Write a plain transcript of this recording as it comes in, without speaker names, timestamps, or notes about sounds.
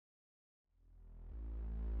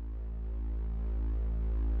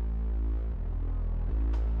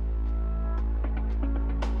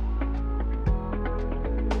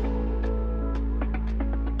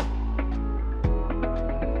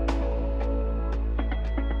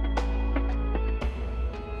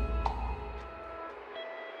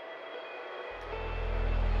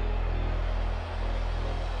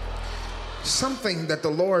Something that the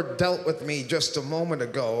Lord dealt with me just a moment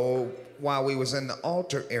ago while we was in the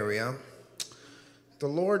altar area. The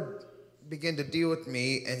Lord began to deal with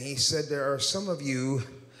me, and he said there are some of you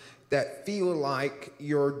that feel like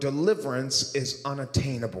your deliverance is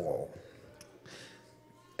unattainable.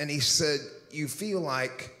 And he said you feel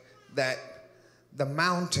like that the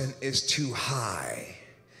mountain is too high,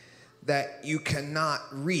 that you cannot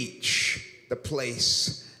reach the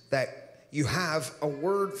place, that you have a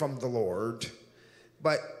word from the Lord,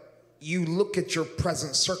 but you look at your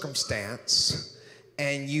present circumstance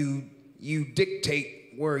and you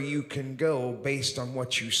dictate where you can go based on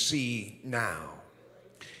what you see now.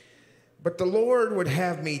 But the Lord would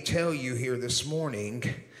have me tell you here this morning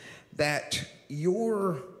that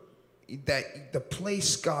that the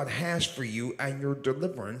place God has for you and your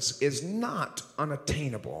deliverance is not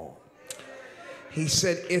unattainable. He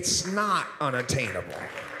said it's not unattainable.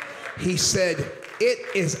 He said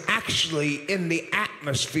it is actually in the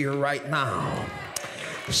atmosphere right now.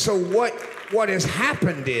 So what has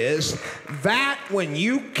happened is that when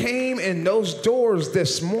you came in those doors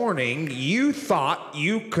this morning, you thought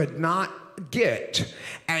you could not get,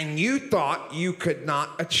 and you thought you could not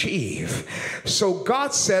achieve. So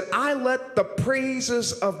God said, I let the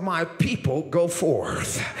praises of my people go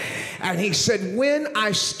forth. And he said, when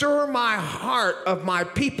I stir my heart of my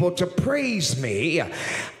people to praise me,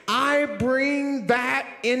 I bring that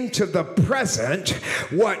into the present,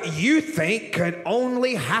 what you think could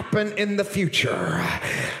only happen in the future.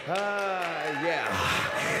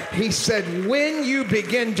 He said, when you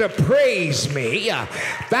begin to praise me,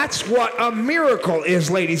 that's what a miracle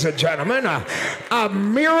is, ladies and gentlemen. A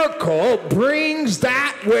miracle brings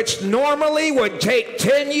that which normally would take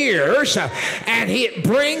 10 years, and it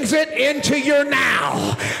brings it into your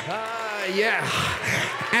now.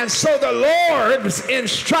 And so the Lord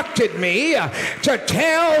instructed me to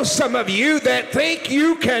tell some of you that think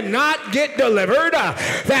you cannot get delivered,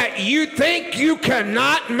 that you think you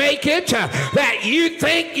cannot make it, that you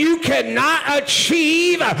think you cannot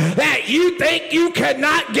achieve, that you think you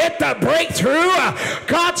cannot get the breakthrough.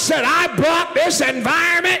 God said, I brought this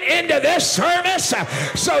environment into this service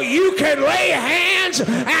so you can lay hands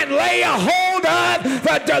and lay a hold of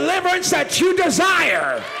the deliverance that you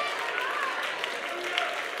desire.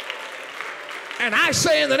 And I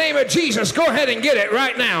say in the name of Jesus, go ahead and get it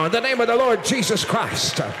right now in the name of the Lord Jesus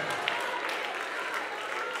Christ.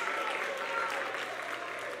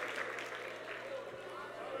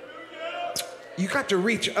 You got to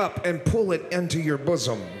reach up and pull it into your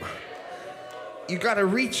bosom. You got to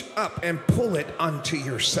reach up and pull it unto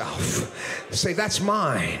yourself. Say, that's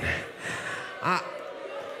mine.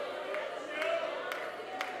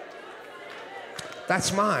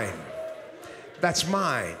 That's mine. That's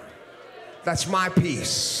mine. That's my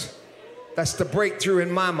peace. That's the breakthrough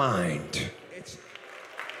in my mind.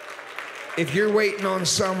 If you're waiting on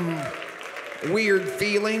some weird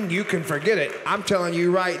feeling, you can forget it. I'm telling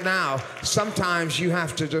you right now, sometimes you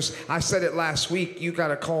have to just, I said it last week, you got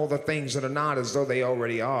to call the things that are not as though they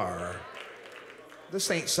already are. This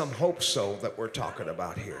ain't some hope so that we're talking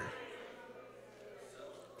about here.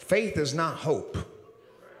 Faith is not hope.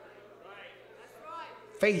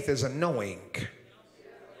 Faith is a knowing.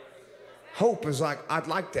 Hope is like, I'd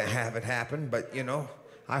like to have it happen, but you know,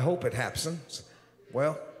 I hope it happens.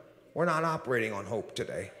 Well, we're not operating on hope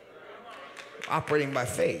today. We're operating by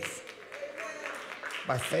faith.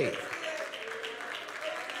 By faith.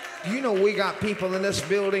 Do you know we got people in this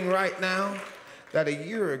building right now that a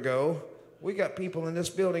year ago,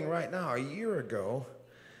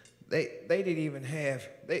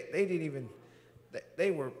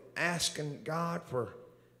 they were asking God for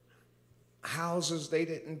houses they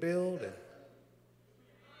didn't build. And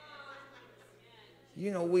you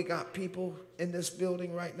know, we got people in this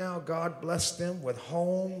building right now, God blessed them with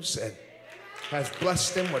homes and has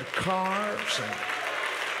blessed them with cars. And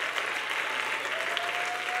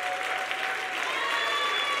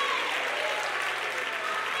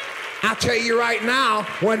I'll tell you right now,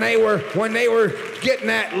 when they were getting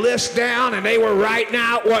that list down and they were writing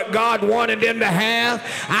out what God wanted them to have,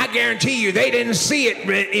 I guarantee you they didn't see it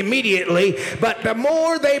immediately, but the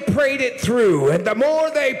more they prayed it through and the more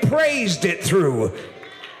they praised it through,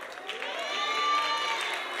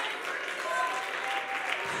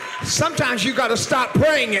 sometimes you got to stop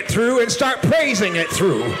praying it through and start praising it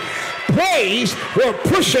through. Praise will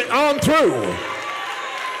push it on through.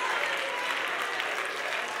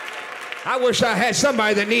 I wish I had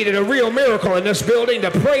somebody that needed a real miracle in this building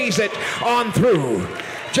to praise it on through.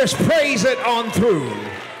 Just praise it on through.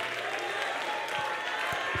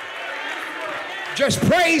 Just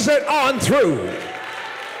praise it on through.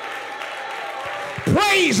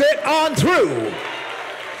 praise it on through.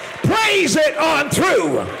 Praise it on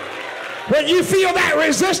through. When you feel that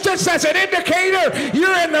resistance, that's an indicator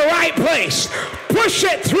you're in the right place. Push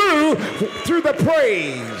it through the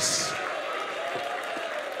praise.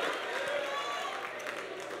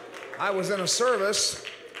 I was in a service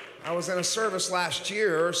last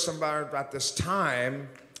year, somewhere about this time.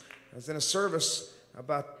 I was in a service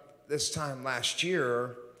about this time last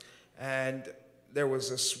year, and there was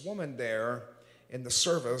this woman there in the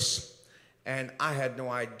service, and I had no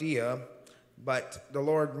idea, but the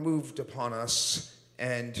Lord moved upon us,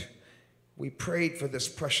 and we prayed for this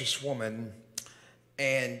precious woman,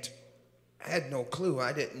 and I had no clue.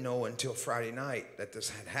 I didn't know until Friday night that this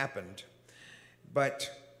had happened. But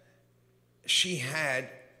she said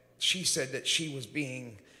that she was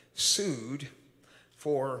being sued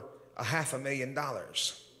for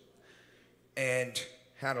 $500,000 and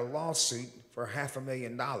had a lawsuit for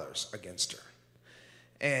 $500,000 against her.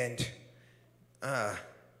 And,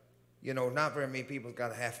 you know, not very many people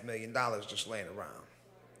got $500,000 just laying around.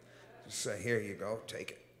 Just say, here you go,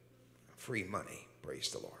 take it. Free money, praise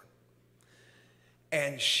the Lord.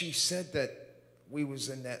 And she said that we was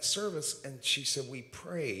in that service, and she said we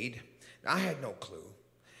prayed. I had no clue.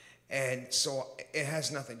 And so it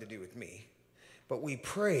has nothing to do with me. But we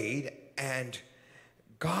prayed, and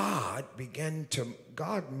God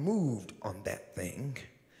moved on that thing.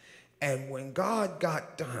 And when God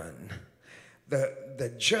got done,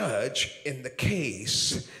 the judge in the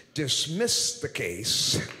case dismissed the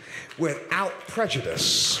case without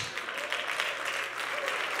prejudice.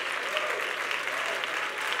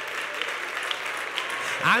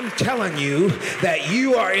 I'm telling you that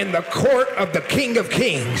you are in the court of the King of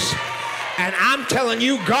Kings. And I'm telling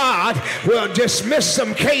you, God will dismiss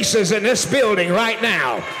some cases in this building right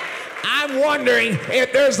now. I'm wondering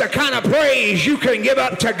if there's the kind of praise you can give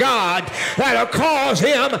up to God that'll cause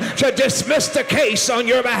him to dismiss the case on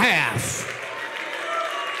your behalf.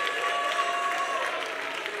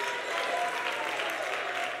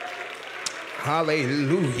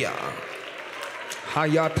 Hallelujah.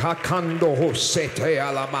 Hayatakando hosete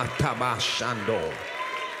alamata bashando.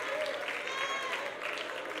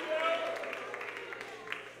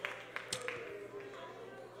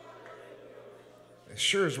 As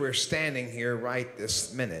sure as we're standing here right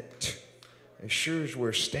this minute, as sure as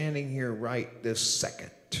we're standing here right this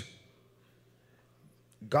second,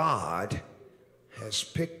 God has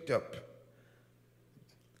picked up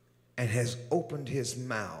and has opened his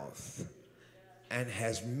mouth and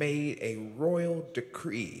has made a royal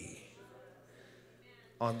decree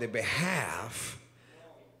on the behalf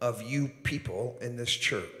of you people in this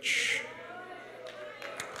church.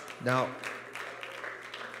 Now,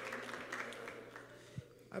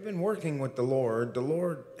 I've been working with the Lord. The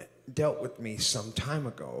Lord dealt with me some time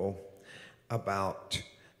ago,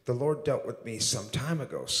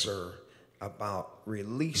 sir, about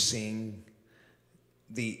releasing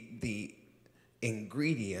the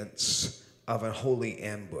ingredients of a holy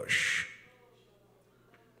ambush.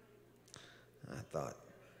 I thought,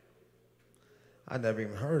 I'd never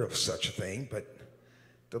even heard of such a thing, but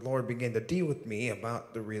the Lord began to deal with me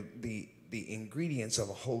about the ingredients of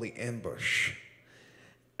a holy ambush.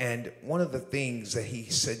 And one of the things that he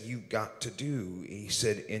said you got to do, he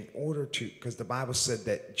said, in order to, because the Bible said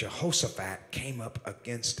that Jehoshaphat came up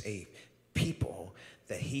against a people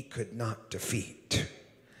that he could not defeat.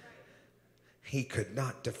 He could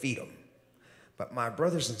not defeat them. But my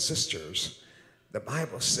brothers and sisters, the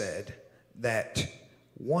Bible said that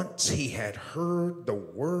once he had heard the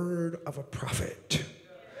word of a prophet,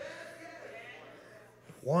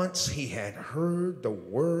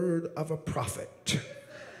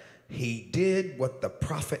 he did what the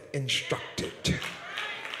prophet instructed.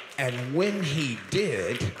 And when he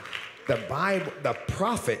did, the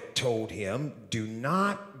prophet told him, do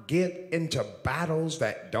not get into battles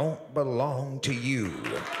that don't belong to you.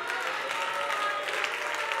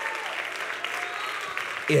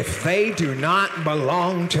 If they do not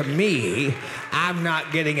belong to me, I'm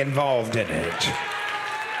not getting involved in it.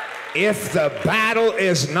 If the battle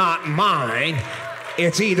is not mine,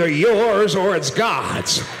 it's either yours or it's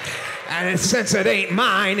God's. And since it ain't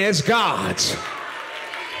mine, it's God's.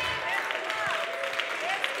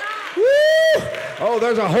 Woo! Oh,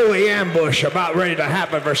 there's a holy ambush about ready to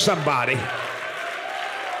happen for somebody.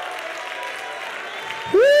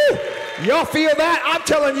 Woo! Y'all feel that? I'm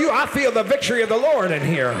telling you, I feel the victory of the Lord in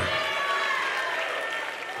here.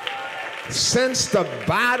 Since the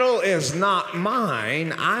battle is not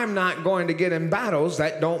mine, I'm not going to get in battles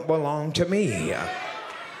that don't belong to me.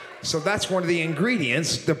 So that's one of the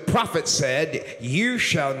ingredients. The prophet said, you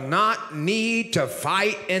shall not need to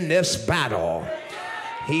fight in this battle.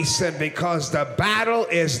 He said, because the battle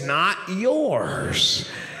is not yours.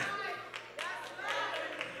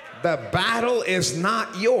 The battle is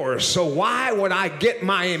not yours. So why would I get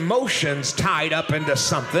my emotions tied up into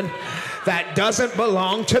something that doesn't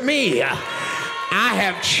belong to me? I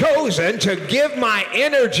have chosen to give my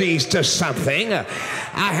energies to something.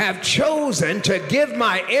 I have chosen to give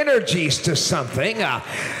my energies to something.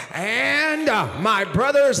 And my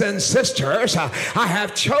brothers and sisters, I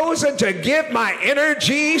have chosen to give my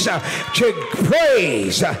energies to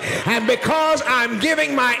praise. And because I'm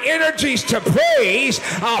giving my energies to praise,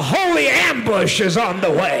 a holy ambush is on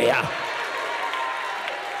the way.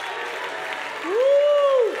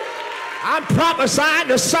 I'm prophesying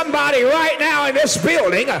to somebody right now in this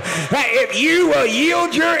building that if you will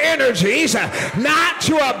yield your energies not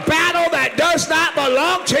to a battle that does not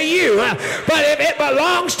belong to you, but if it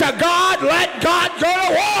belongs to God, let God go to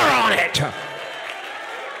war on it.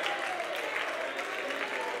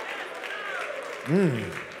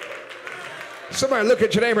 Somebody look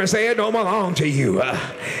at your neighbor and say, it don't belong to you.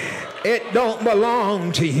 It don't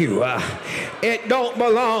belong to you. It don't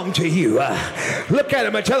belong to you. Look at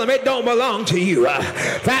him and tell him it don't belong to you.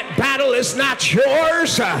 That battle is not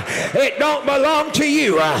yours. It don't belong to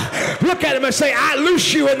you. Look at him and say, I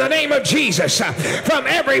loose you in the name of Jesus from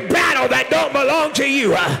every battle that don't belong to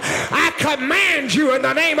you. I command you in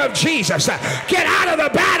the name of Jesus. Get out of the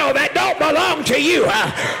battle that don't belong to you.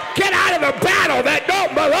 Get out of the battle that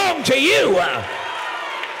don't belong to you.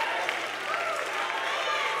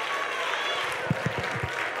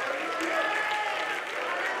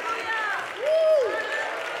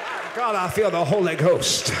 God, I feel the Holy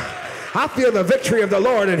Ghost. I feel the victory of the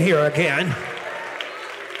Lord in here again.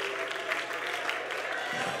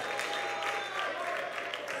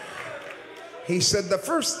 He said, the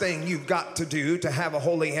first thing you've got to do to have a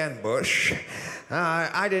holy ambush,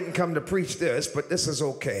 I didn't come to preach this, but this is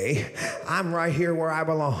okay. I'm right here where I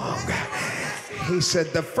belong. He said,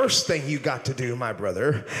 the first thing you got to do, my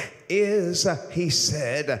brother, is, he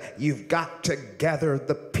said, you've got to gather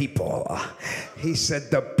the people. He said,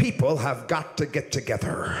 the people have got to get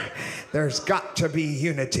together. There's got to be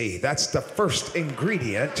unity. That's the first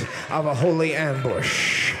ingredient of a holy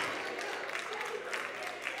ambush.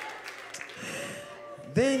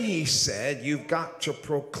 Then he said, you've got to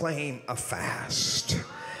proclaim a fast.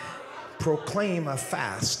 Proclaim a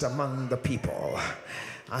fast among the people.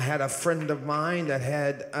 I had a friend of mine that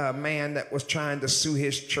had a man that was trying to sue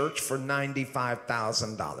his church for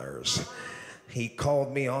 $95,000. He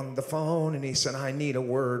called me on the phone and he said, I need a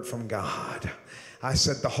word from God. I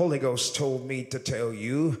said, the Holy Ghost told me to tell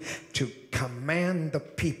you to command the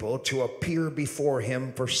people to appear before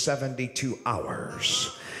him for 72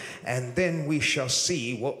 hours. And then we shall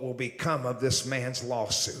see what will become of this man's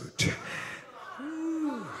lawsuit.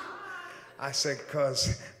 I said,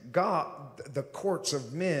 because God, the courts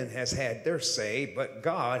of men has had their say, but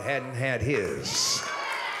God hadn't had his.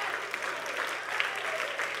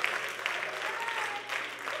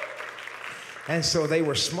 And so they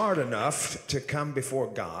were smart enough to come before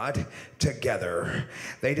God together.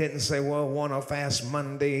 They didn't say, well, one will fast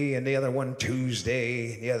Monday and the other one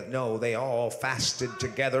Tuesday. No, they all fasted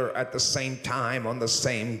together at the same time on the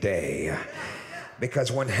same day.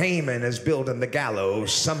 Because when Haman is building the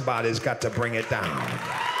gallows, somebody's got to bring it down.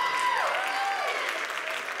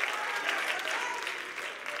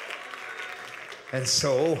 And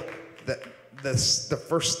so the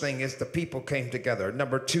first thing is the people came together.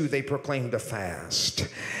 Number two, they proclaimed a fast.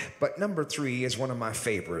 But number three is one of my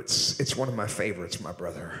favorites. It's one of my favorites, my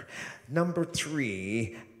brother. Number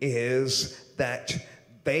three is that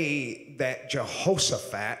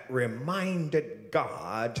Jehoshaphat reminded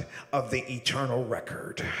God of the eternal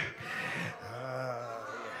record.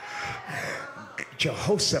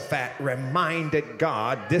 Jehoshaphat reminded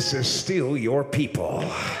God, this is still your people.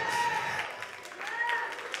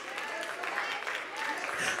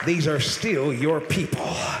 These are still your people.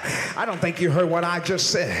 I don't think you heard what I just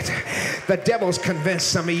said. The devil's convinced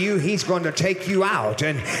some of you he's going to take you out,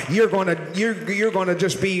 and you're going to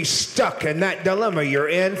just be stuck in that dilemma you're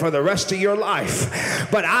in for the rest of your life.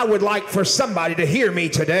 But I would like for somebody to hear me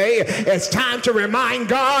today. It's time to remind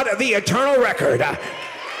God of the eternal record.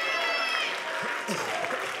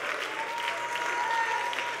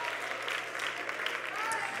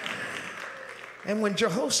 And when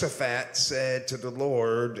Jehoshaphat said to the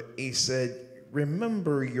Lord, he said,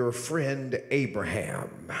 remember your friend Abraham.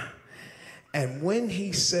 And when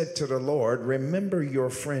he said to the Lord, remember your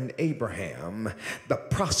friend Abraham, the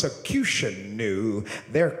prosecution knew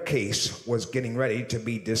their case was getting ready to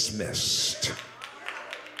be dismissed.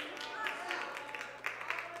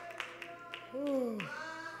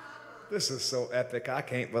 This is so epic. I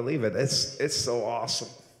can't believe it. It's so awesome.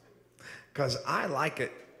 Because I like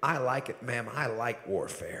it. I like it, ma'am. I like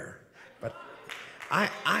warfare. But I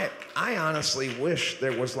honestly wish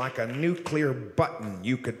there was like a nuclear button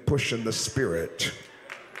you could push in the spirit.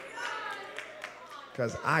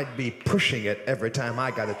 Because I'd be pushing it every time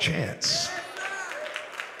I got a chance.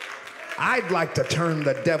 I'd like to turn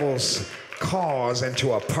the devil's cause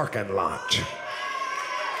into a parking lot.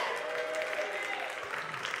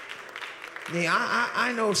 Yeah,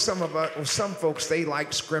 I know some folks, they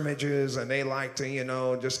like scrimmages and they like to, you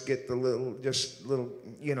know, just get the little,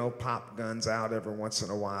 you know, pop guns out every once in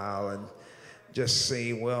a while and just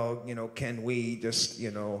see, well, you know, can we just,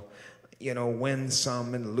 you know, win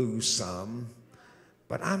some and lose some?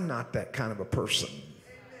 But I'm not that kind of a person.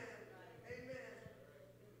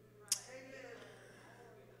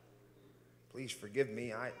 Please forgive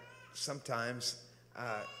me. Sometimes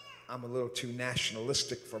I'm a little too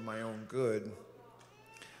nationalistic for my own good.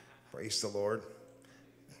 Praise the Lord.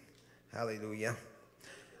 Hallelujah.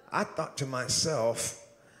 I thought to myself,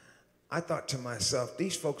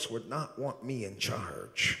 these folks would not want me in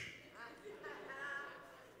charge.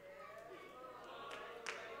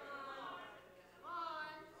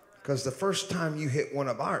 Because the first time you hit one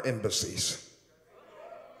of our embassies,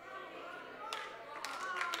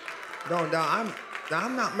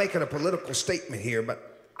 I'm not making a political statement here, but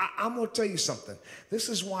I'm going to tell you something. This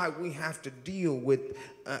is why we have to deal with,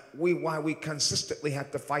 why we consistently have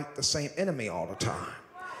to fight the same enemy all the time.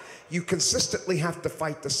 You consistently have to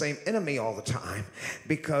fight the same enemy all the time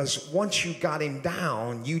because once you got him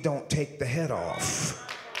down, you don't take the head off.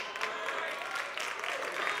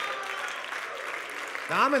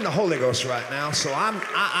 Now, I'm in the Holy Ghost right now, so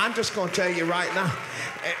I'm just going to tell you right now,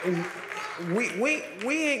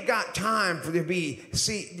 we ain't got time to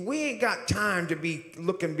be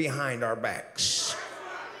looking behind our backs.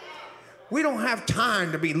 We don't have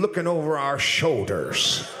time to be looking over our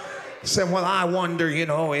shoulders. Saying, well, I wonder, you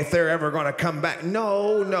know, if they're ever going to come back.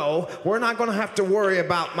 No, we're not going to have to worry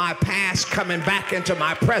about my past coming back into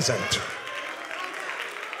my present.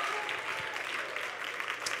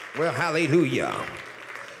 Well, hallelujah.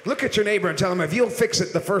 Look at your neighbor and tell him, if you'll fix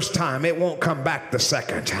it the first time, it won't come back the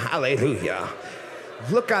second. Hallelujah.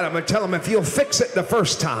 Look at him and tell him, if you'll fix it the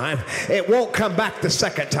first time, it won't come back the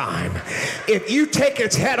second time. If you take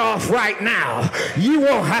its head off right now, you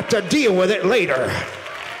won't have to deal with it later.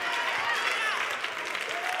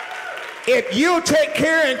 If you take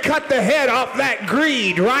care and cut the head off that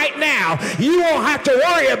greed right now, you won't have to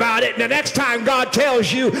worry about it the next time God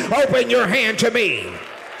tells you, open your hand to me.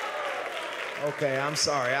 Okay, I'm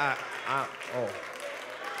sorry.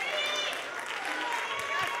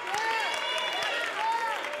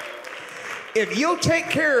 If you'll take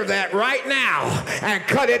care of that right now and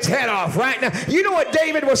cut its head off right now. You know what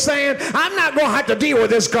David was saying? I'm not going to have to deal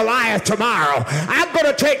with this Goliath tomorrow. I'm going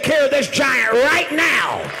to take care of this giant right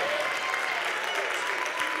now.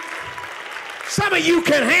 Some of you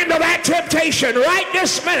can handle that temptation right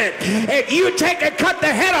this minute if you take and cut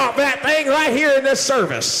the head off that thing right here in this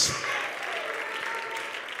service.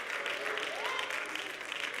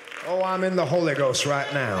 Oh, I'm in the Holy Ghost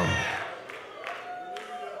right now.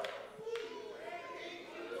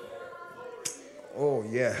 Oh,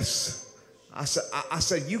 yes. I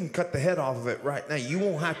said, you can cut the head off of it right now. You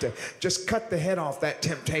won't have to. Just cut the head off that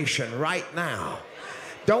temptation right now.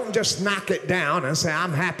 Don't just knock it down and say,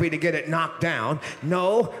 I'm happy to get it knocked down.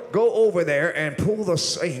 No, go over there and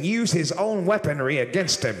use his own weaponry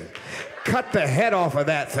against him. Cut the head off of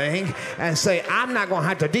that thing and say, I'm not going to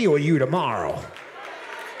have to deal with you tomorrow.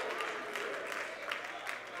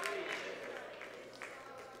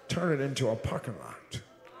 Turn it into a parking lot.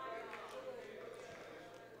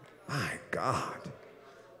 My God.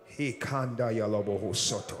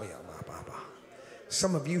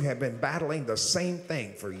 Some of you have been battling the same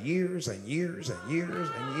thing for years and years and years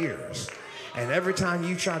and years. And every time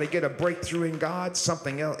you try to get a breakthrough in God,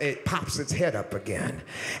 something else, it pops its head up again.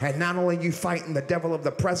 And not only are you fighting the devil of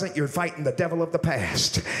the present, you're fighting the devil of the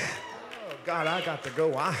past. Oh, God, I got to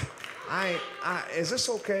go. Is this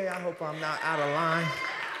okay? I hope I'm not out of line.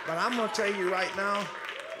 But I'm going to tell you right now,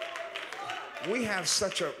 we have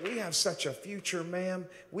such a future, ma'am.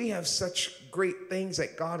 We have such great things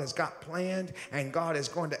that God has got planned and God is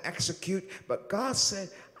going to execute. But God said,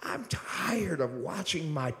 I'm tired of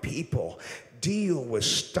watching my people deal with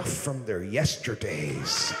stuff from their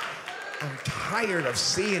yesterdays. I'm tired of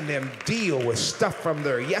seeing them deal with stuff from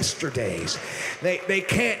their yesterdays. They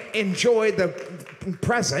can't enjoy the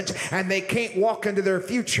present and they can't walk into their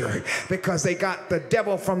future because they got the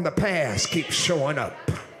devil from the past keeps showing up.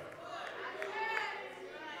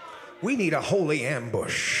 We need a holy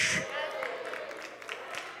ambush.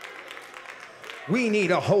 We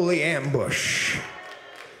need a holy ambush.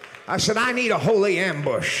 I said, I need a holy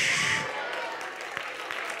ambush.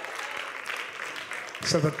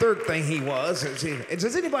 So the third thing he was is,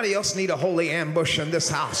 does anybody else need a holy ambush in this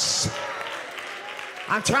house?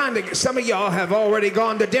 I'm trying to, some of y'all have already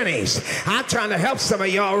gone to Denny's. I'm trying to help some of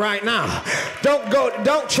y'all right now.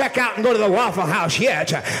 Don't check out and go to the Waffle House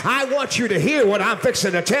yet. I want you to hear what I'm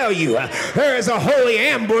fixing to tell you. There is a holy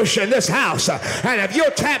ambush in this house. And if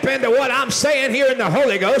you'll tap into what I'm saying here in the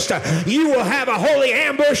Holy Ghost, you will have a holy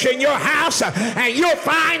ambush in your house, and you'll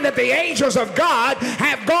find that the angels of God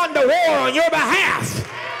have gone to war on your behalf.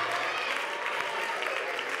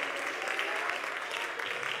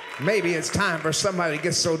 Maybe it's time for somebody to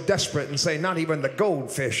get so desperate and say, not even the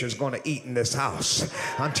goldfish is going to eat in this house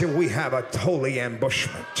until we have a holy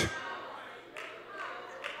ambushment.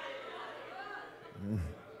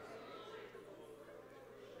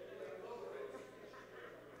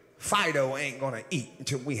 Fido ain't going to eat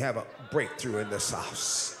until we have a breakthrough in this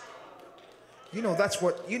house. You know that's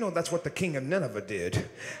what the king of Nineveh did.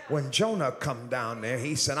 When Jonah come down there,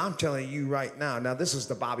 he said, I'm telling you right now, this is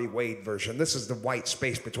the Bobby Wade version. This is the white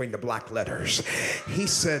space between the black letters. He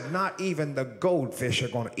said, not even the goldfish are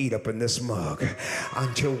going to eat up in this mug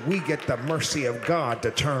until we get the mercy of God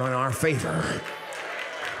to turn in our favor.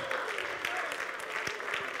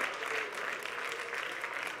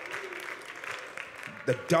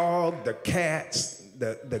 The dog, the cats,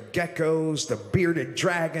 the geckos, the bearded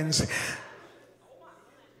dragons.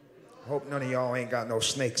 Hope none of y'all ain't got no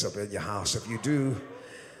snakes up in your house. If you do,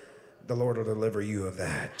 the Lord will deliver you of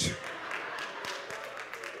that.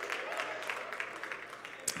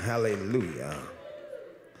 Hallelujah.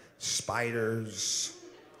 Spiders.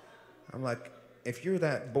 I'm like, if you're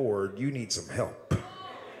that bored, you need some help.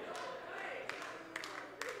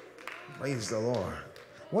 Praise the Lord.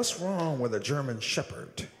 What's wrong with a German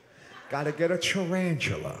Shepherd? Got to get a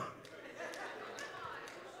tarantula.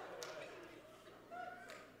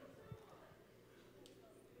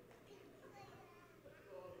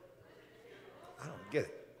 I don't get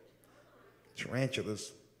it.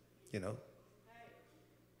 Tarantulas,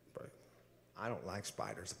 but I don't like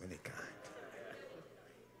spiders of any kind.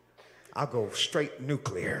 I'll go straight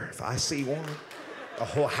nuclear. If I see one, the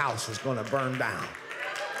whole house is going to burn down.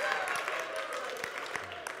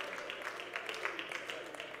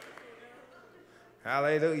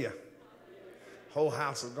 Hallelujah. Whole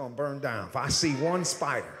house is going to burn down. If I see one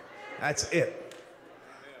spider, that's it.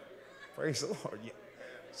 Praise the Lord.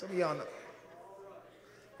 Some of y'all know.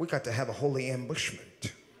 We got to have a holy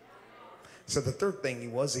ambushment. So the third thing he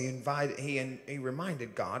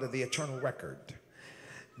reminded God of the eternal record.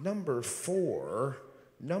 Number four,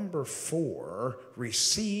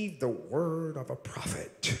 receive the word of a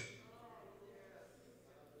prophet.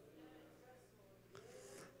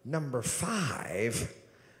 Number five,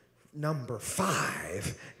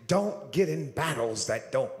 don't get in battles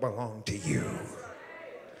that don't belong to you.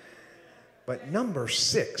 But number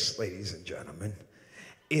 6, ladies and gentlemen,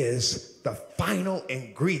 is the final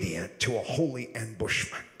ingredient to a holy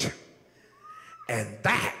ambushment. And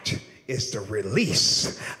that is the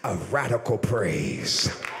release of radical praise.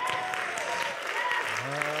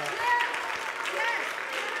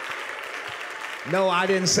 No, I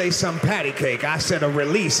didn't say some patty cake. I said a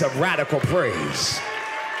release of radical praise.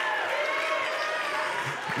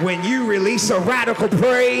 When you release a radical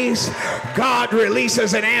praise, God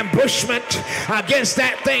releases an ambushment against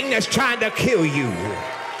that thing that's trying to kill you.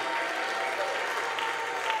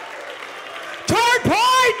 Third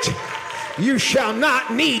point, you shall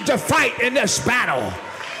not need to fight in this battle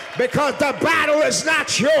because the battle is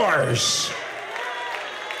not yours.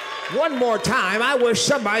 One more time, I wish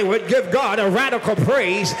somebody would give God a radical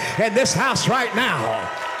praise in this house right now.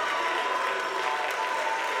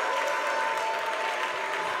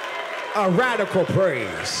 A radical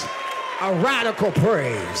praise. A radical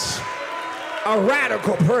praise. A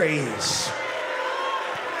radical praise.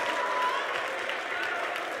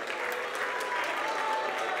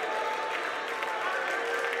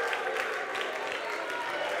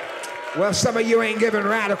 Well, some of you ain't giving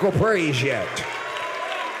radical praise yet.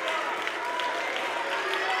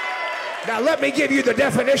 Now let me give you the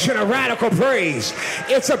definition of radical praise.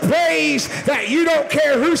 It's a praise that you don't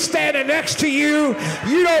care who's standing next to you.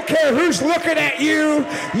 You don't care who's looking at you.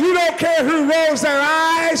 You don't care who rolls their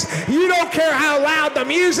eyes. You don't care how loud the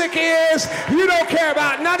music is. You don't care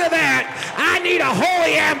about none of that. I need a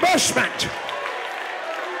holy ambushment.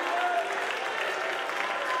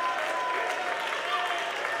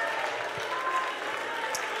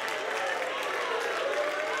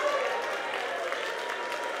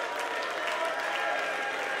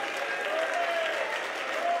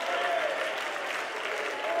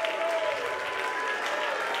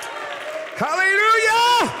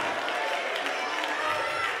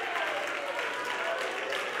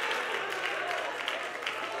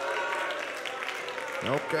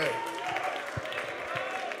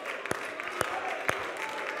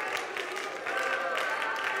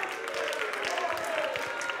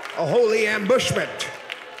 A holy ambushment.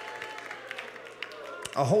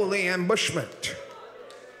 A holy ambushment.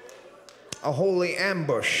 A holy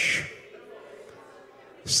ambush.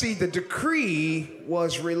 See, the decree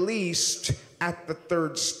was released at the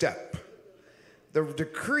third step. The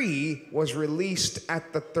decree was released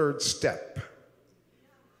at the third step.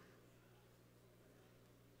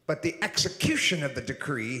 But the execution of the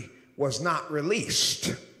decree was not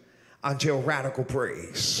released until radical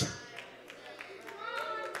praise.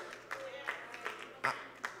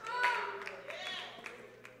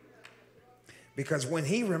 Because when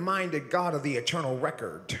he reminded God of the eternal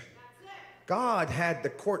record, God had the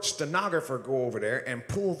court stenographer go over there and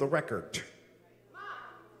pull the record.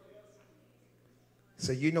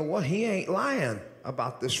 So you know what? He ain't lying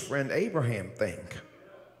about this friend Abraham thing.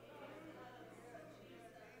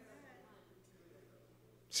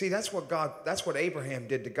 See, that's what Abraham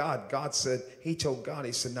did to God. God said, he told God,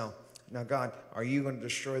 he said, now God, are you going to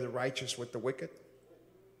destroy the righteous with the wicked?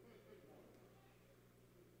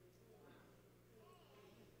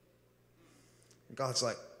 God's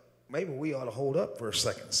like, maybe we ought to hold up for a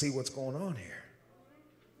second and see what's going on here.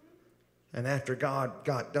 And after God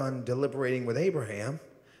got done deliberating with Abraham,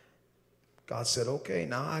 God said, okay,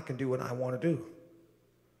 now I can do what I want to do.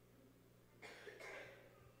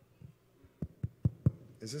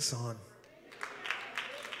 Is this on?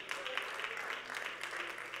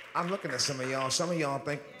 I'm looking at some of y'all. Some of y'all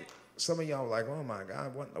are like, oh my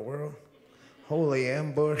God, what in the world? Holy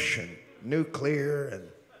ambush and nuclear and...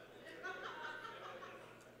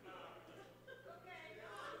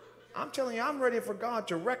 I'm telling you, I'm ready for God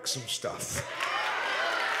to wreck some stuff.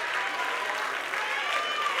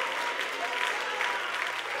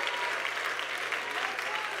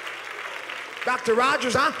 Dr.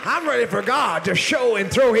 Rogers, I'm ready for God to show and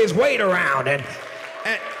throw his weight around. And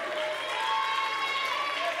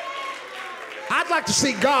I'd like to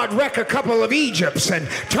see God wreck a couple of Egypts and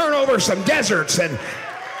turn over some deserts. And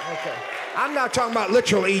okay. I'm not talking about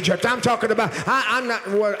literal Egypt. I'm talking about,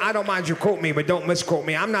 I don't mind you quote me, but don't misquote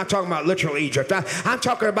me. I'm not talking about literal Egypt. I'm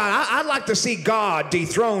talking about, I'd like to see God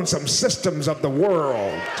dethrone some systems of the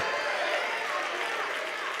world.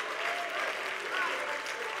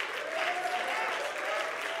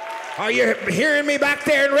 Are you hearing me back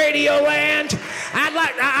there in Radio Land?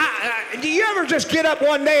 Do you ever just get up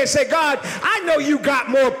one day and say, God, I know you got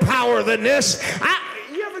more power than this.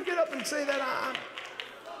 You ever get up and say that?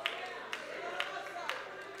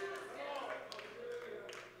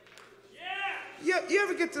 You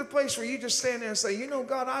ever get to the place where you just stand there and say, you know,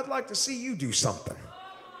 God, I'd like to see you do something.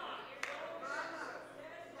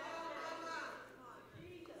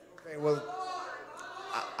 Okay, well,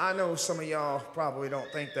 I know some of y'all probably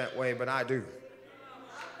don't think that way, but I do.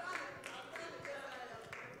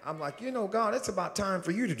 I'm like, you know, God, it's about time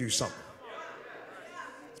for you to do something.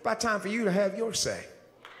 It's about time for you to have your say.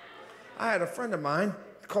 I had a friend of mine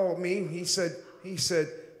called me. He said,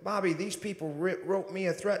 Bobby, these people wrote me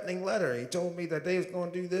a threatening letter. He told me that they was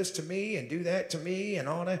going to do this to me and do that to me and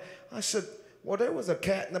all that. I said, well, there was a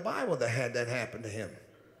cat in the Bible that had that happen to him.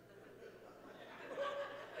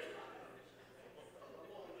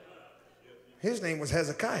 His name was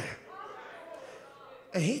Hezekiah.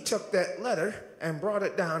 And he took that letter and brought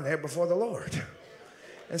it down there before the Lord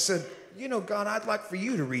and said, you know, God, I'd like for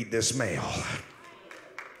you to read this mail.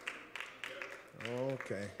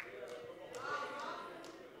 Okay.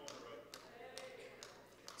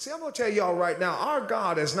 See, I'm going to tell y'all right now, our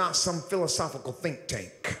God is not some philosophical think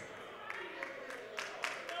tank.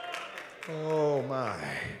 Oh, my.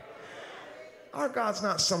 Our God's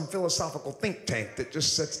not some philosophical think tank that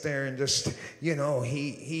just sits there and just, you know,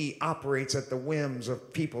 he operates at the whims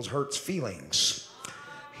of people's hurts feelings.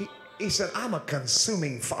 He said, I'm a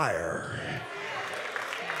consuming fire.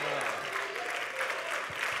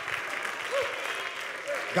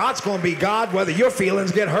 God's going to be God whether your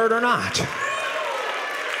feelings get hurt or not.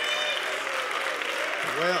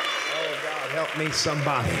 Well, oh God, help me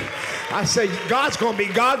somebody. I say God's going to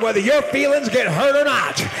be God whether your feelings get hurt or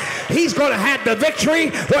not. He's going to have the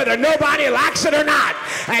victory whether nobody likes it or not.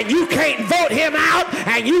 And you can't vote him out,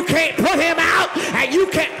 and you can't put him out, and you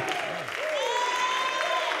can't.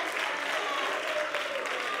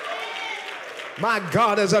 My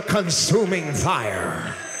God is a consuming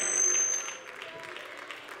fire.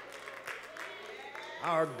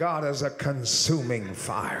 Our God is a consuming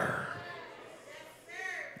fire.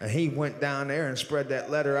 And he went down there and spread that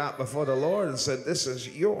letter out before the Lord and said, this is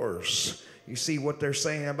yours. You see what they're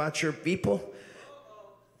saying about your people?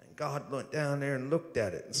 And God went down there and looked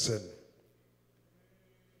at it and said,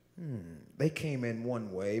 they came in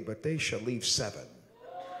one way, but they shall leave 7.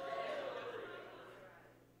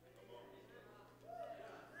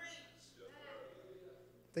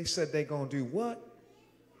 They said they're going to do what?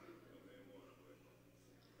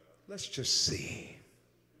 Let's just see.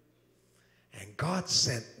 And God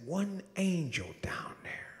sent one angel down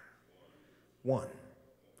there. One.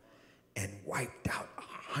 And wiped out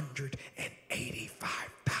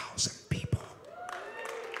 185,000 people.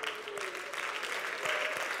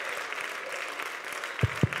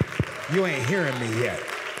 You ain't hearing me yet.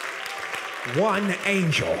 One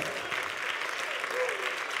angel.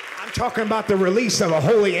 I'm talking about the release of a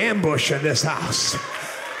holy ambush in this house.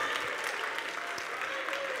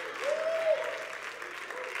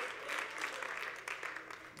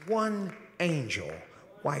 One angel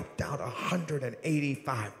wiped out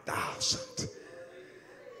 185,000.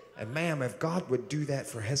 And ma'am, if God would do that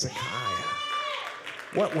for Hezekiah,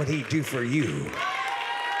 what would he do for you?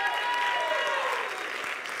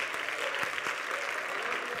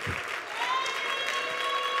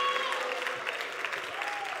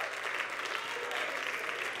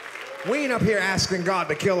 We ain't up here asking God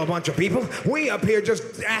to kill a bunch of people. We up here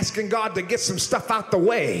just asking God to get some stuff out the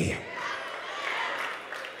way.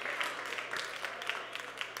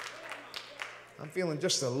 I'm feeling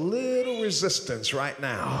just a little resistance right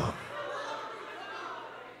now.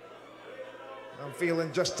 I'm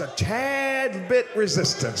feeling just a tad bit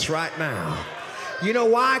resistance right now. You know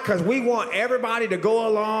why? Because we want everybody to go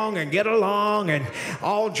along and get along and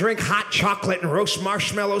all drink hot chocolate and roast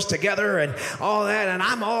marshmallows together and all that. And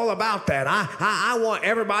I'm all about that. I want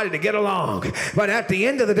everybody to get along. But at the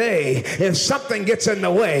end of the day, if something gets in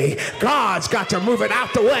the way, God's got to move it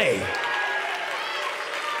out the way.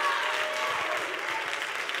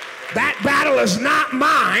 That battle is not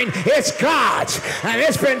mine, it's God's. And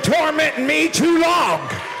it's been tormenting me too long.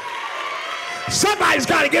 Somebody's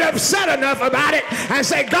got to get upset enough about it and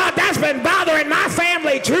say, God, that's been bothering my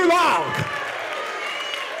family too long.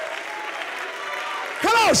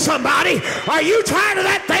 Come on, somebody. Are you tired of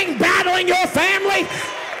that thing battling your family?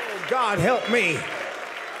 Oh, God, help me.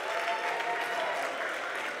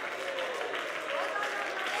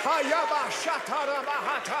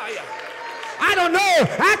 I don't know,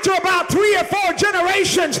 after about 3 or 4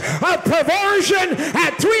 generations of perversion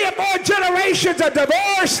and 3 or 4 generations of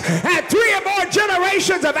divorce and 3 or 4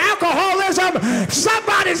 generations of alcoholism,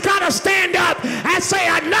 somebody's got to stand up and say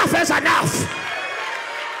enough is enough.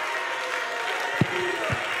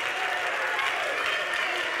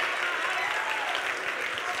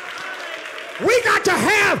 We got to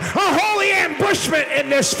have a holy ambushment in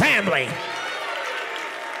this family.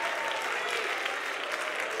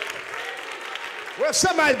 Well,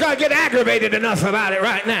 somebody's got to get aggravated enough about it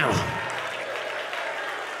right now.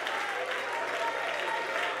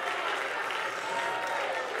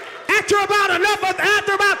 After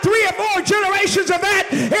about 3 or 4 generations of that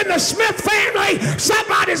in the Smith family,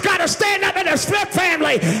 somebody's got to stand up in the Smith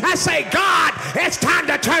family and say, God, it's time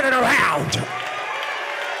to turn it around.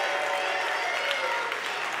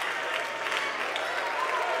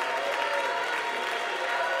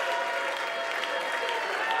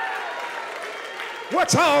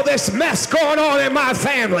 What's all this mess going on in my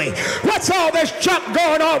family? What's all this junk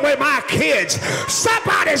going on with my kids?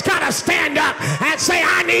 Somebody's got to stand up and say,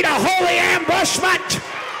 I need a holy ambushment.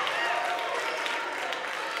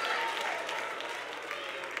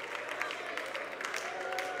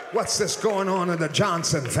 What's this going on in the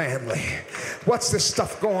Johnson family? What's this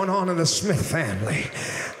stuff going on in the Smith family?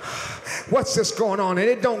 What's this going on? And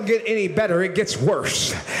it don't get any better, it gets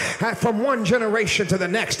worse. And from one generation to the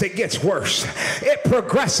next, it gets worse. It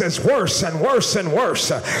progresses worse and worse and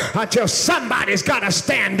worse until somebody's got to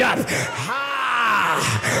stand up.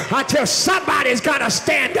 Until somebody's got to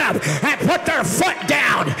stand up and put their foot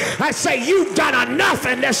down and say, you've done enough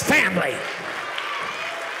in this family.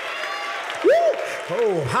 Woo!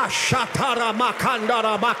 Oh, hashatara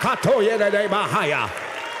makandara makatoye de bahaya.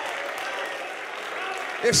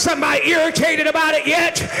 Is somebody irritated about it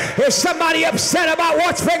yet? Is somebody upset about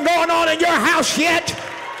what's been going on in your house yet?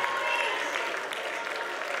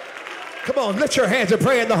 Come on, lift your hands and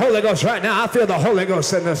pray in the Holy Ghost right now. I feel the Holy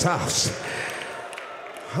Ghost in this house.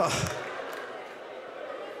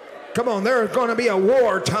 Come on, there's going to be a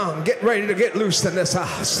war tongue getting ready to get loose in this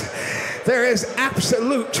house. There is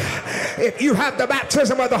absolute, if you have the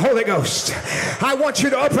baptism of the Holy Ghost, I want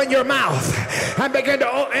you to open your mouth and begin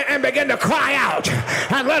to cry out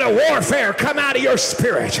and let a warfare come out of your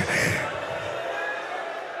spirit.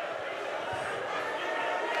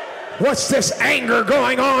 What's this anger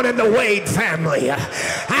going on in the Wade family?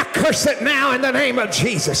 I curse it now in the name of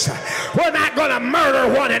Jesus. We're not going to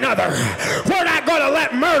murder one another. We're not going to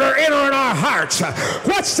let murder enter in our hearts.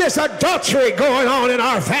 What's this adultery going on in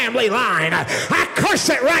our family line? I curse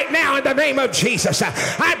it right now in the name of Jesus.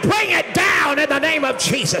 I bring it down in the name of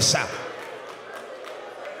Jesus.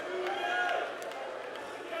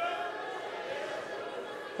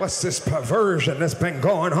 What's this perversion that's been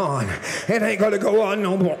going on? It ain't going to go on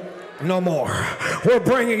no more. No more. We're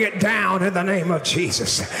bringing it down in the name of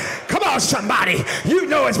Jesus. Come on, somebody. You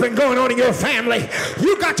know it's been going on in your family.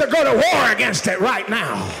 You got to go to war against it right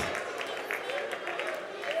now.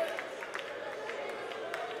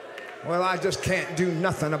 Well, I just can't do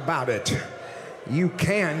nothing about it. You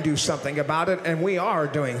can do something about it, and we are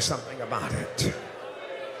doing something about it.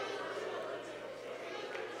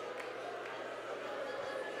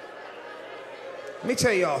 Let me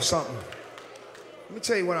tell y'all something. Let me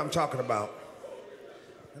tell you what I'm talking about.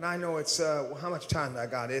 And I know it's, how much time I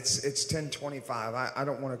got? It's 10:25. I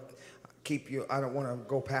don't want to keep you, I don't want to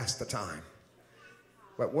go past the time.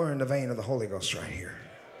 But we're in the vein of the Holy Ghost right here.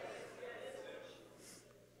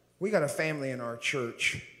 We got a family in our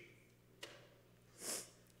church.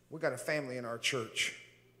 We got a family in our church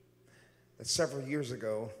that several years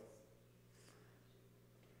ago,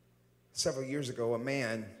 a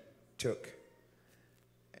man took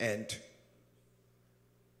and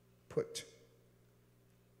put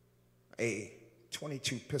a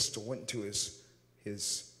 .22 pistol, went into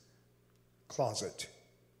his closet,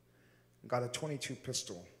 got a .22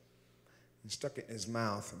 pistol and stuck it in his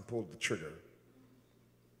mouth and pulled the trigger.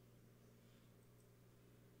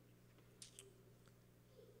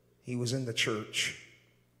 He was in the church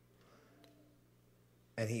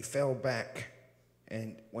and he fell back,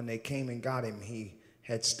 and when they came and got him, he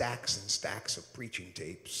had stacks and stacks of preaching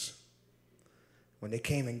tapes. When they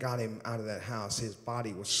came and got him out of that house, his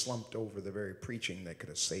body was slumped over the very preaching that could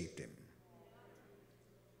have saved him.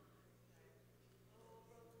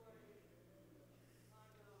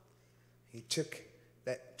 He took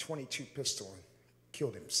that .22 pistol and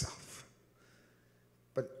killed himself.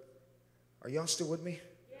 But are y'all still with me?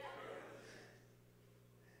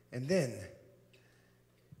 And then,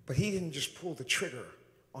 but he didn't just pull the trigger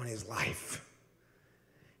on his life.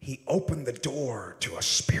 He opened the door to a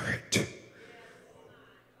spirit.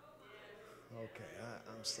 Okay,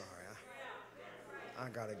 I'm sorry. I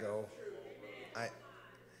gotta go.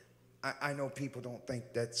 I know people don't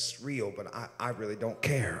think that's real, but I really don't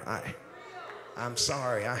care. I'm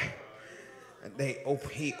sorry.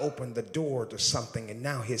 He opened the door to something, and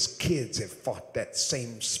now his kids have fought that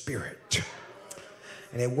same spirit.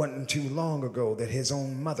 And it wasn't too long ago that his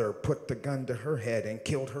own mother put the gun to her head and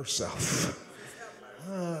killed herself.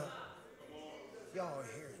 Y'all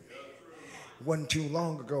hear me? It wasn't too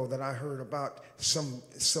long ago that I heard about some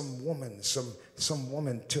woman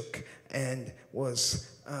took and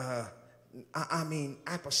was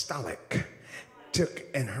apostolic, took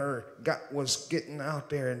and was getting out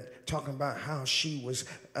there and talking about how she was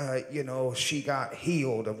she got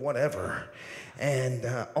healed of whatever and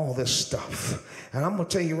all this stuff. And I'm gonna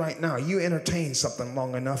tell you right now, you entertain something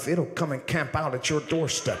long enough, it'll come and camp out at your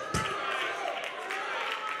doorstep.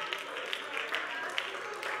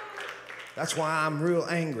 That's why I'm real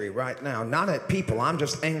angry right now. Not at people, I'm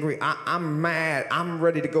just angry. I'm mad. I'm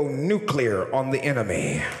ready to go nuclear on the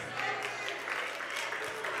enemy.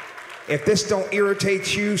 If this don't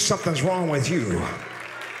irritate you, something's wrong with you.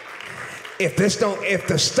 If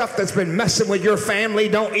the stuff that's been messing with your family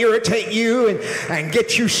don't irritate you and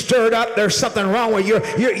get you stirred up, there's something wrong with you.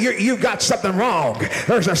 You've got something wrong.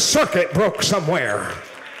 There's a circuit broke somewhere.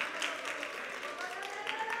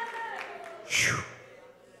 Whew.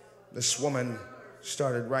 This woman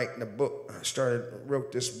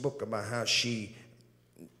wrote this book about how she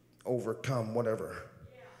overcome whatever.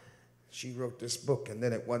 She wrote this book, and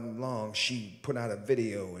then it wasn't long, she put out a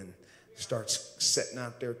video and starts sitting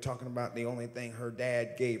out there talking about the only thing her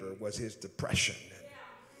dad gave her was his depression.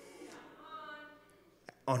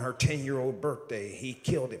 On her 10-year-old birthday, he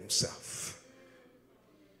killed himself.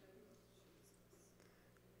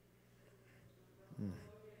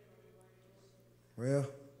 Well,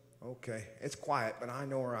 okay, it's quiet, but I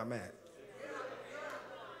know where I'm at.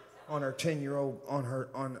 On her 10-year-old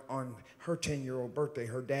birthday,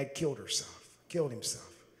 her dad killed himself.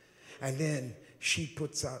 And then she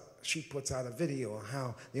puts out a video on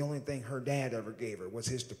how the only thing her dad ever gave her was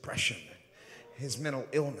his depression, his mental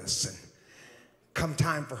illness. And come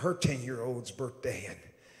time for her 10-year-old's birthday, and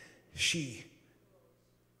she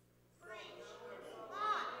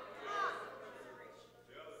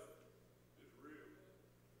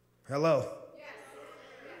hello.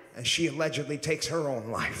 And she allegedly takes her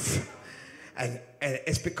own life. And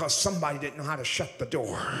it's because somebody didn't know how to shut the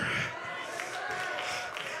door.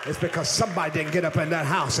 It's because somebody didn't get up in that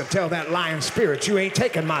house and tell that lying spirit, you ain't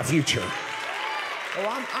taking my future. Oh,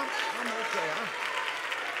 I'm okay.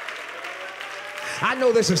 I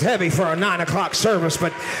know this is heavy for a 9 o'clock service,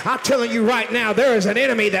 but I'm telling you right now, there is an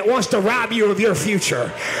enemy that wants to rob you of your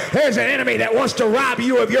future. There's an enemy that wants to rob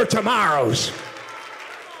you of your tomorrows.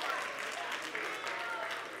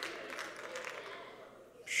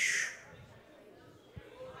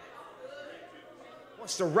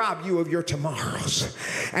 To rob you of your tomorrows,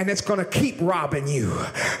 and it's going to keep robbing you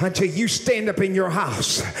until you stand up in your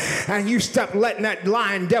house and you stop letting that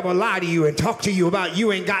lying devil lie to you and talk to you about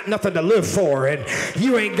you ain't got nothing to live for, and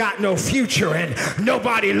you ain't got no future, and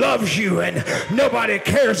nobody loves you, and nobody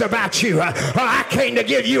cares about you. I came to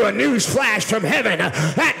give you a news flash from heaven.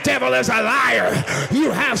 That devil is a liar.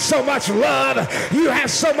 You have so much love, you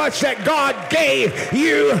have so much that God gave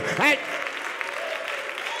you, and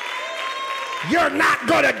you're not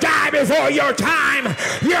going to die before your time.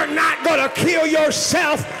 You're not going to kill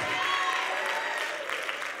yourself.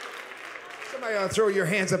 Somebody ought to throw your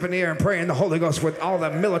hands up in the air and pray in the Holy Ghost with all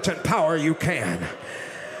the militant power you can.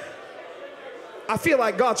 I feel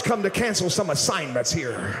like God's come to cancel some assignments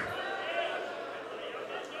here.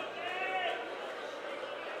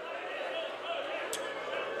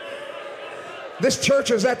 This church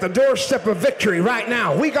is at the doorstep of victory right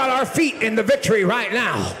now. We got our feet in the victory right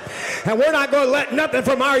now. And we're not going to let nothing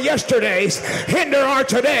from our yesterdays hinder our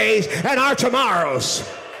todays and our tomorrows.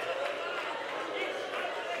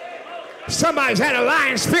 Somebody's had a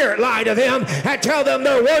lying spirit lie to them and tell them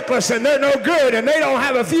they're worthless and they're no good and they don't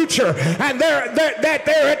have a future and they're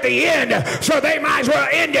at the end, so they might as well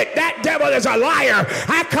end it. That devil is a liar.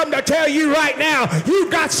 I come to tell you right now,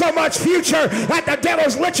 you've got so much future that the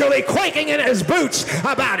devil's literally quaking in his boots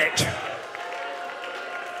about it.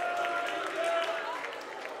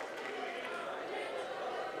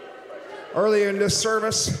 Earlier in this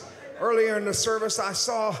service, I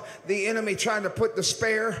saw the enemy trying to put the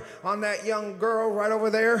spare on that young girl right over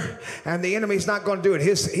there, and the enemy's not going to do it.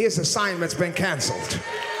 His assignment's been canceled.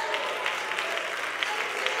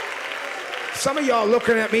 Some of y'all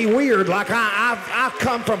looking at me weird like I've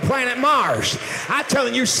come from planet Mars. I'm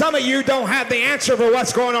telling you, some of you don't have the answer for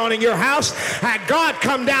what's going on in your house, and God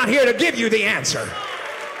come down here to give you the answer.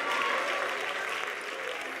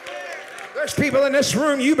 There's people in this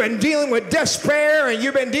room, you've been dealing with despair and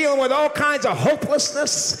you've been dealing with all kinds of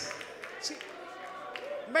hopelessness. See,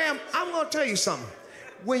 ma'am, I'm going to tell you something.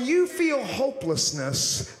 When you feel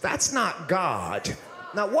hopelessness, that's not God.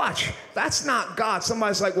 Now watch, that's not God.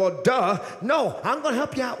 Somebody's like, well, duh. No, I'm going to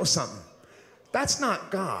help you out with something. That's not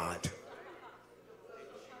God.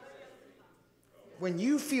 When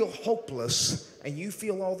you feel hopeless and you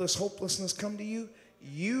feel all this hopelessness come to you,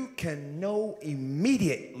 you can know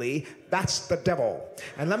immediately that's the devil.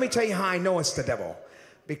 And let me tell you how I know it's the devil.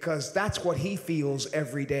 Because that's what he feels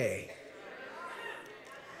every day.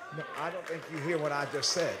 No, I don't think you hear what I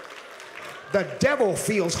just said. The devil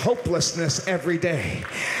feels hopelessness every day.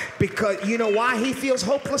 Because you know why he feels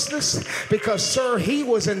hopelessness? Because, sir, he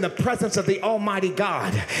was in the presence of the Almighty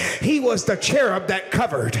God. He was the cherub that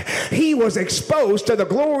covered. He was exposed to the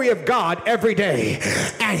glory of God every day.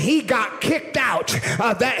 And he got kicked out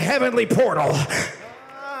of that heavenly portal.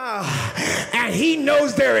 And he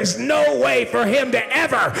knows there is no way for him to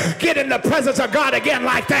ever get in the presence of God again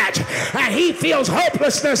like that. And he feels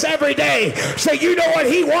hopelessness every day. So you know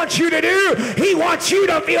what he wants you to do? He wants you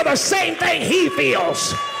to feel the same thing he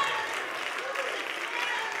feels.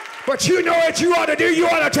 But you know what you ought to do? You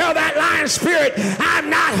ought to tell that lying spirit, I'm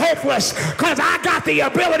not hopeless because I got the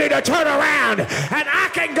ability to turn around and I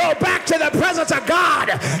can go back to the presence of God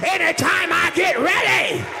anytime I get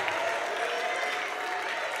ready.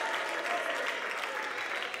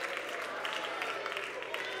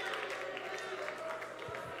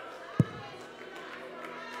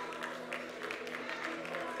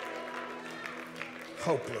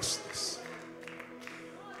 Hopelessness.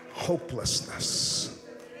 Hopelessness.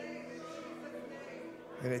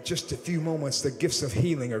 And in just a few moments, the gifts of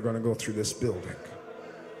healing are going to go through this building.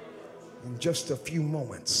 In just a few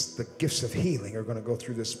moments, the gifts of healing are going to go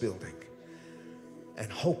through this building.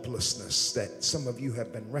 And hopelessness that some of you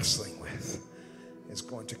have been wrestling with is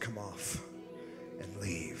going to come off and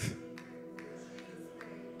leave.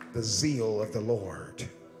 The zeal of the Lord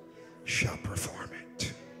shall perform it.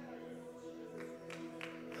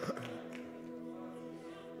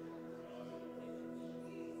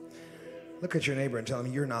 Look at your neighbor and tell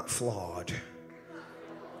him you're not flawed.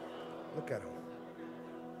 Look at him.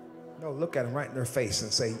 No, look at him right in their face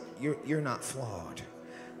and say, you're not flawed.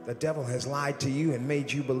 The devil has lied to you and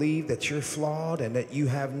made you believe that you're flawed and that you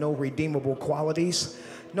have no redeemable qualities.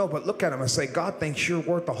 No, but look at him and say, God thinks you're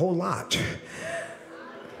worth a whole lot.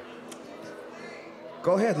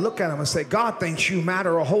 Go ahead, look at him and say, God thinks you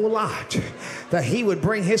matter a whole lot. That he would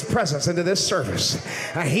bring his presence into this service.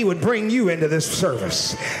 And he would bring you into this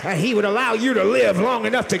service. And he would allow you to live long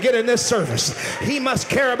enough to get in this service. He must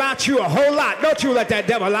care about you a whole lot. Don't you let that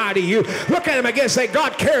devil lie to you. Look at him again and say,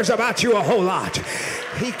 God cares about you a whole lot.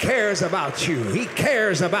 He cares about you. He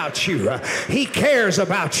cares about you. He cares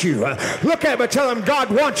about you. Look at him and tell him,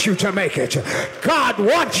 God wants you to make it. God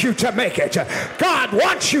wants you to make it. God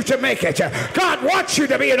wants you to make it. God wants you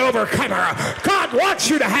to be an overcomer. God wants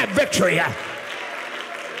you to have victory.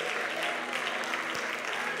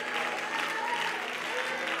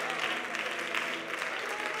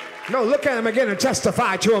 No, look at him again and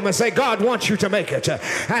testify to him and say, God wants you to make it.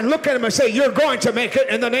 And look at him and say, you're going to make it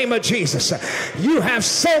in the name of Jesus. You have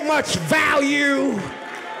so much value.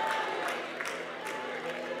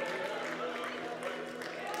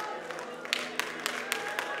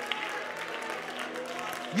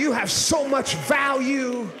 You have so much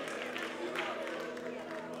value.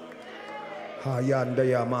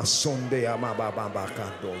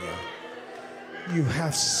 You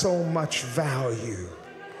have so much value.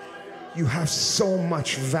 You have so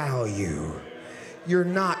much value. You're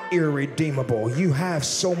not irredeemable. You have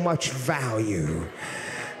so much value.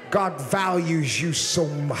 God values you so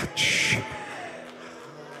much.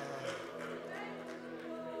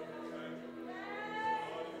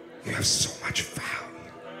 You have so much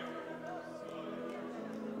value.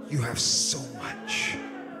 You have so much.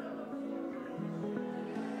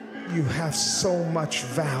 You have so much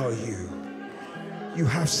value. You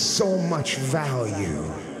have so much value.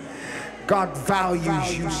 God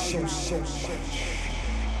values you so much.